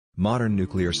Modern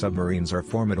nuclear submarines are a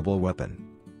formidable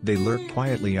weapon. They lurk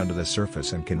quietly under the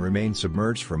surface and can remain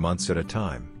submerged for months at a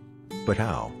time. But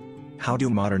how? How do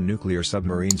modern nuclear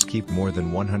submarines keep more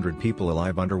than 100 people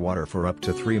alive underwater for up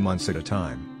to 3 months at a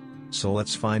time? So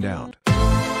let's find out.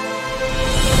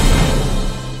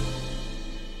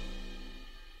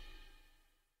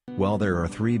 Well, there are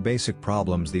 3 basic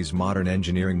problems these modern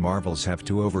engineering marvels have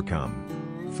to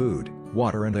overcome: food,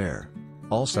 water and air.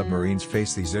 All submarines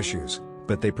face these issues,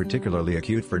 but they're particularly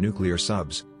acute for nuclear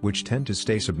subs, which tend to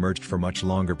stay submerged for much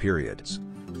longer periods.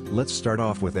 Let's start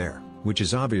off with air, which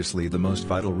is obviously the most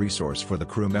vital resource for the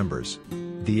crew members.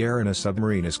 The air in a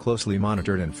submarine is closely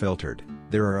monitored and filtered.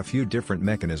 There are a few different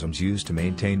mechanisms used to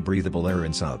maintain breathable air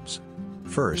in subs.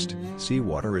 First,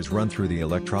 seawater is run through the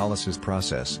electrolysis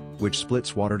process, which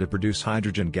splits water to produce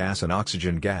hydrogen gas and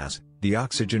oxygen gas. The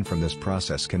oxygen from this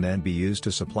process can then be used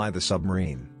to supply the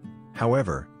submarine.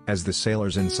 However, as the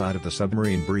sailors inside of the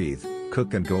submarine breathe,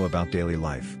 cook and go about daily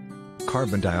life,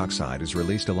 carbon dioxide is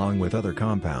released along with other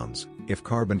compounds. If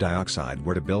carbon dioxide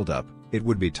were to build up, it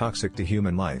would be toxic to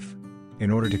human life.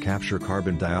 In order to capture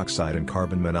carbon dioxide and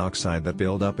carbon monoxide that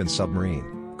build up in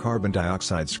submarine, carbon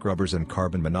dioxide scrubbers and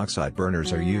carbon monoxide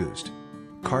burners are used.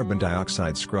 Carbon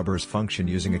dioxide scrubbers function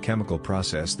using a chemical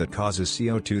process that causes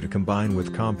CO2 to combine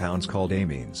with compounds called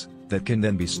amines, that can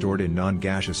then be stored in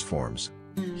non-gaseous forms.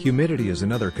 Humidity is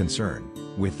another concern,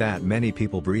 with that many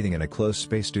people breathing in a closed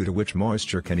space, due to which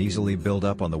moisture can easily build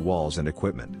up on the walls and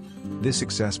equipment. This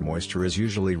excess moisture is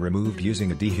usually removed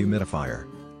using a dehumidifier.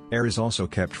 Air is also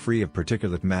kept free of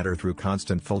particulate matter through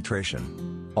constant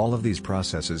filtration. All of these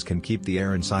processes can keep the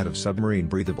air inside of submarine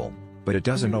breathable, but it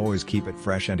doesn't always keep it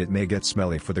fresh and it may get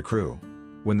smelly for the crew.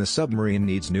 When the submarine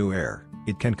needs new air,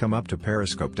 it can come up to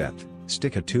periscope depth,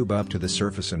 stick a tube up to the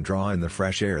surface and draw in the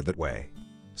fresh air that way.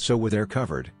 So with air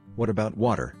covered, what about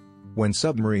water? When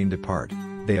submarine depart,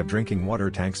 they have drinking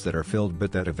water tanks that are filled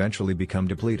but that eventually become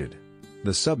depleted.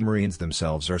 The submarines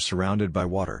themselves are surrounded by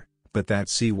water, but that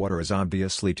seawater is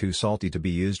obviously too salty to be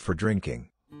used for drinking.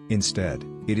 Instead,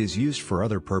 it is used for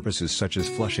other purposes such as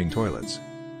flushing toilets.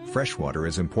 Fresh water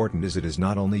is important as it is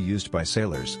not only used by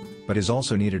sailors, but is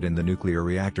also needed in the nuclear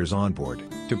reactors on board,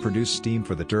 to produce steam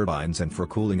for the turbines and for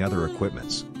cooling other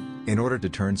equipments. In order to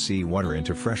turn seawater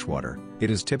into fresh water, it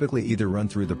is typically either run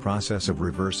through the process of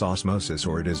reverse osmosis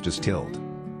or it is distilled.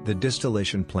 The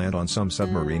distillation plant on some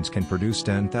submarines can produce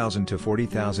 10,000 to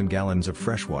 40,000 gallons of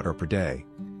fresh water per day.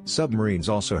 Submarines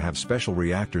also have special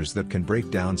reactors that can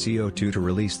break down CO2 to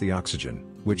release the oxygen,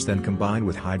 which then combine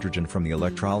with hydrogen from the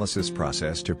electrolysis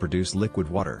process to produce liquid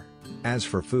water. As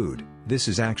for food, this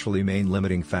is actually main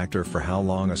limiting factor for how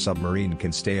long a submarine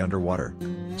can stay underwater.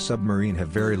 Submarines have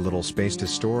very little space to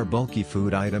store bulky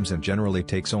food items and generally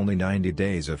takes only 90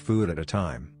 days of food at a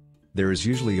time. There is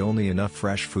usually only enough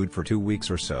fresh food for 2 weeks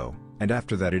or so, and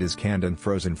after that it is canned and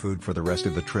frozen food for the rest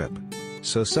of the trip.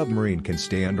 So submarine can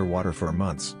stay underwater for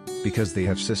months, because they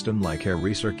have system like air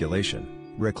recirculation,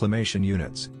 reclamation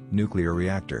units, nuclear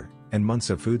reactor, and months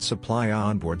of food supply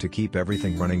on board to keep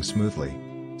everything running smoothly.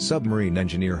 Submarine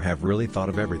engineers have really thought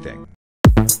of everything.